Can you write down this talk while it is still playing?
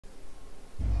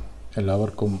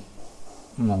എല്ലാവർക്കും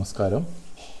നമസ്കാരം.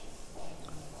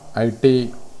 IT.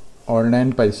 Online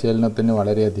പരിശീലനത്തിന്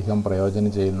വളരെയധികം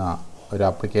പ്രയോജനം ചെയ്യുന്ന ഒരു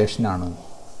ആപ്ലിക്കേഷനാണ്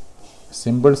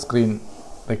simple screen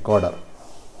recorder.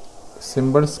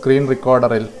 Simple screen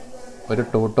റെക്കോർഡറിൽ ഒരു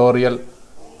ട്യൂട്ടോറിയൽ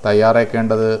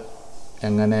തയ്യാറാക്കേണ്ടത്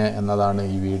എങ്ങനെ എന്നതാണ്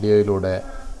ഈ വീഡിയോയിലൂടെ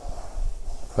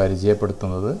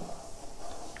പരിചയപ്പെടുത്തുന്നത്.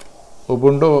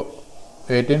 ഉബുണ്ടു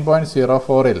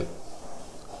 18.04-ൽ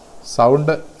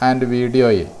സൗണ്ട് ആൻഡ്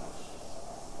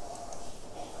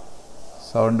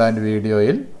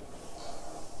വീഡിയോയിൽ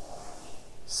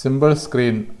സിമ്പിൾ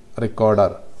സ്ക്രീൻ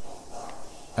റെക്കോർഡർ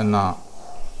എന്ന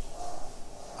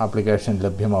ആപ്ലിക്കേഷൻ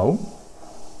ലഭ്യമാവും.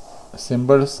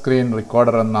 സിമ്പിൾ സ്ക്രീൻ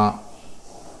റെക്കോർഡർ എന്ന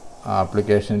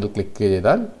ആപ്ലിക്കേഷനിൽ ക്ലിക്ക്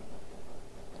ചെയ്താൽ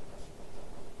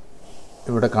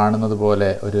ഇവിടെ കാണുന്നത് പോലെ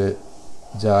ഒരു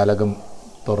ജാലകം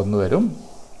തുറന്നു വരും.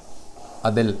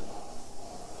 അതിൽ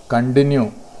കണ്ടിന്യൂ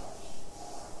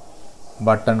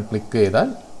ബട്ടൺ ക്ലിക്ക് ചെയ്താൽ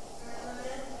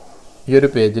ഈ ഒരു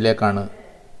പേജിലേക്കാണ്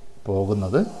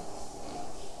പോകുന്നത്.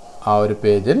 ആ ഒരു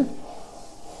പേജിൽ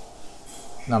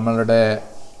നമ്മളുടെ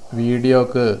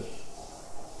വീഡിയോക്ക്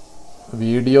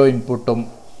വീഡിയോ ഇൻപുട്ടും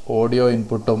ഓഡിയോ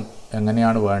ഇൻപുട്ടും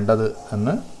എങ്ങനെയാണ് വേണ്ടത്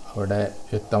എന്ന് അവിടെ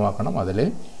വ്യക്തമാക്കണം. അതിൽ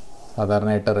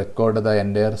സാധാരണയായിട്ട് റെക്കോർഡ് ദ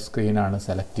എൻ്റയർ സ്ക്രീനാണ്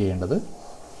സെലക്ട് ചെയ്യേണ്ടത്.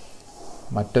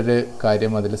 മറ്റൊരു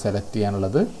കാര്യം അതിൽ സെലക്ട്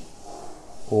ചെയ്യാനുള്ളത്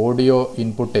ഓഡിയോ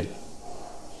ഇൻപുട്ടിൽ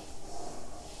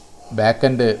back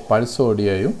end pulse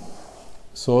ഓഡിയോയും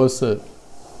source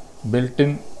built in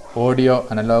audio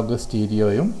analogue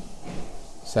സ്റ്റീരിയോയും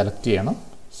select ചെയ്യണം.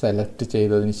 സെലക്ട്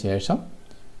ചെയ്തതിന് ശേഷം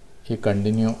ഈ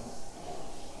കണ്ടിന്യൂ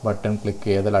ബട്ടൺ ക്ലിക്ക്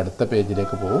ചെയ്താൽ അടുത്ത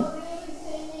പേജിലേക്ക് പോകും.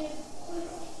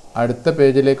 അടുത്ത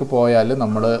പേജിലേക്ക് പോയാൽ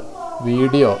നമ്മൾ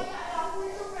വീഡിയോ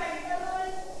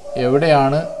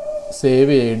എവിടെയാണ്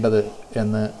സേവ് ചെയ്യേണ്ടത്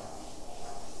എന്ന്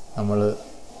നമ്മൾ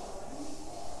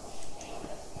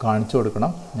കാണിച്ചു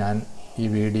കൊടുക്കണം. ഞാൻ ഈ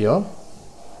വീഡിയോ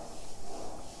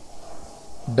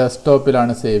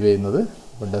ഡെസ്ക്ടോപ്പിലാണ് സേവ് ചെയ്യുന്നത്.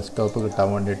 അപ്പോൾ ഡെസ്ക്ടോപ്പ് കിട്ടാൻ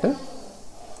വേണ്ടിയിട്ട്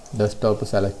ഡെസ്ക്ടോപ്പ്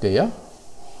സെലക്ട് ചെയ്യുക.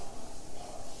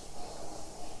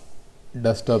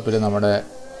 ഡെസ്ക്ടോപ്പിൽ നമ്മുടെ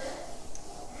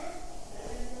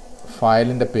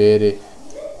ഫയലിൻ്റെ പേര്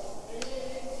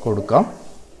കൊടുക്കാം.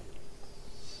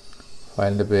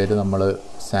 ഫയലിൻ്റെ പേര് നമ്മൾ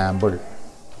സാമ്പിൾ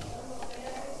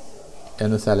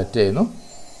എന്ന് സെലക്ട് ചെയ്യുന്നു.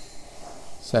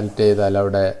 സെലക്ട് ചെയ്താൽ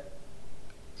അവിടെ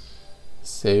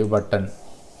സേവ് ബട്ടൺ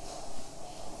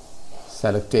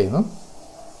സെലക്ട് ചെയ്യുന്നു.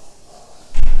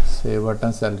 സേവ്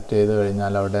ബട്ടൺ സെലക്ട് ചെയ്ത്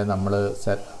കഴിഞ്ഞാൽ അവിടെ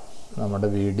നമ്മുടെ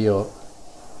വീഡിയോ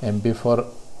MP4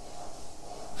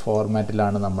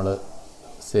 ഫോർമാറ്റിലാണ് നമ്മൾ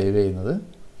സേവ് ചെയ്യുന്നത്.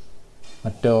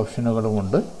 മറ്റ്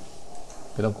ഓപ്ഷനുകളുമുണ്ട്.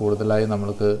 ഇതിലും കൂടുതലായി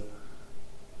നമ്മൾക്ക്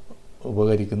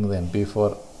ഉപകരിക്കുന്നത്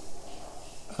MP4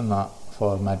 എന്ന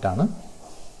ഫോർമാറ്റാണ്.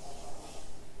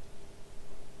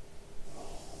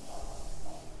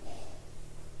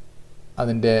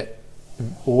 അതിൻ്റെ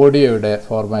ഓഡിയോയുടെ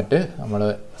ഫോർമാറ്റ് നമ്മൾ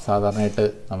സാധാരണയായിട്ട്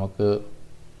നമുക്ക്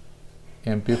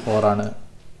MP4 ആണ്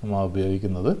നമ്മൾ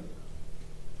ഉപയോഗിക്കുന്നത്.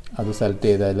 അത് സെലക്ട്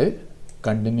ചെയ്താൽ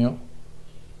കണ്ടിന്യൂ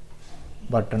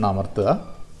ബട്ടൺ അമർത്തുക.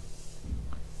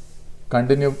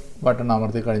 കണ്ടിന്യൂ ബട്ടൺ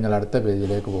അമർത്തി കഴിഞ്ഞാൽ അടുത്ത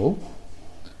പേജിലേക്ക് പോകും.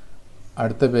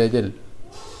 അടുത്ത പേജിൽ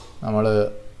നമ്മൾ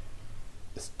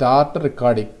സ്റ്റാർട്ട്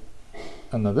റെക്കോർഡിംഗ്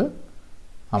എന്നത്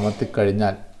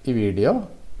അമർത്തിക്കഴിഞ്ഞാൽ ഈ വീഡിയോ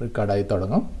റെക്കോർഡായി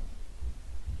തുടങ്ങും.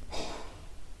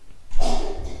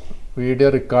 വീഡിയോ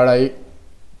റെക്കോർഡായി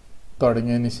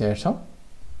തുടങ്ങിയതിന് ശേഷം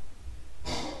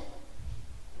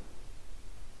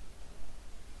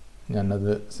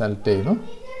ഞാനത് സെലക്ട് ചെയ്യുന്നു.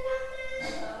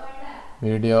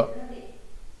 വീഡിയോ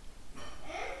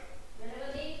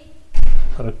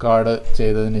റെക്കോർഡ്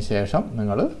ചെയ്തതിന് ശേഷം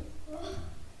നിങ്ങൾ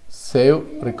സേവ്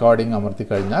റെക്കോർഡിംഗ് അമർത്തി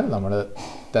കഴിഞ്ഞാൽ നമ്മൾ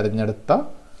തിരഞ്ഞെടുത്ത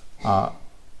ആ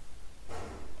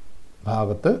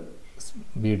ഭാഗത്ത്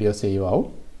വീഡിയോ സേവ് ആവും.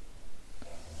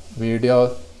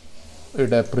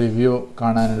 വീഡിയോയുടെ പ്രിവ്യൂ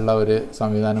കാണാനുള്ള ഒരു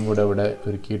സംവിധാനം കൂടെ ഇവിടെ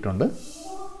ഒരുക്കിയിട്ടുണ്ട്.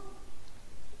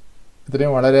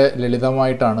 ഇത്രയും വളരെ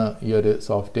ലളിതമായിട്ടാണ് ഈ ഒരു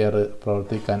സോഫ്റ്റ്വെയർ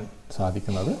പ്രവർത്തിക്കാൻ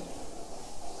സാധിക്കുന്നത്.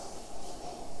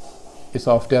 ഈ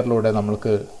സോഫ്റ്റ്വെയറിലൂടെ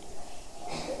നമ്മൾക്ക്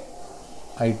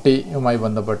ഐ.ടിയുമായി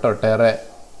ബന്ധപ്പെട്ട ഒട്ടേറെ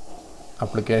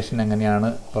ആപ്ലിക്കേഷൻ എങ്ങനെയാണ്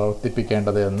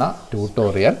പ്രവർത്തിപ്പിക്കേണ്ടത് എന്ന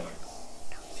ട്യൂട്ടോറിയൽ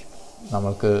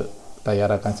നമ്മൾക്ക്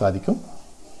തയ്യാറാക്കാൻ സാധിക്കും.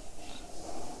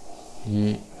 ഈ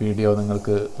വീഡിയോ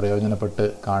നിങ്ങൾക്ക് പ്രയോജനപ്പെട്ട്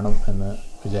കാണും എന്ന്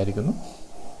വിചാരിക്കുന്നു.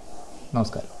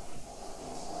 നമസ്കാരം.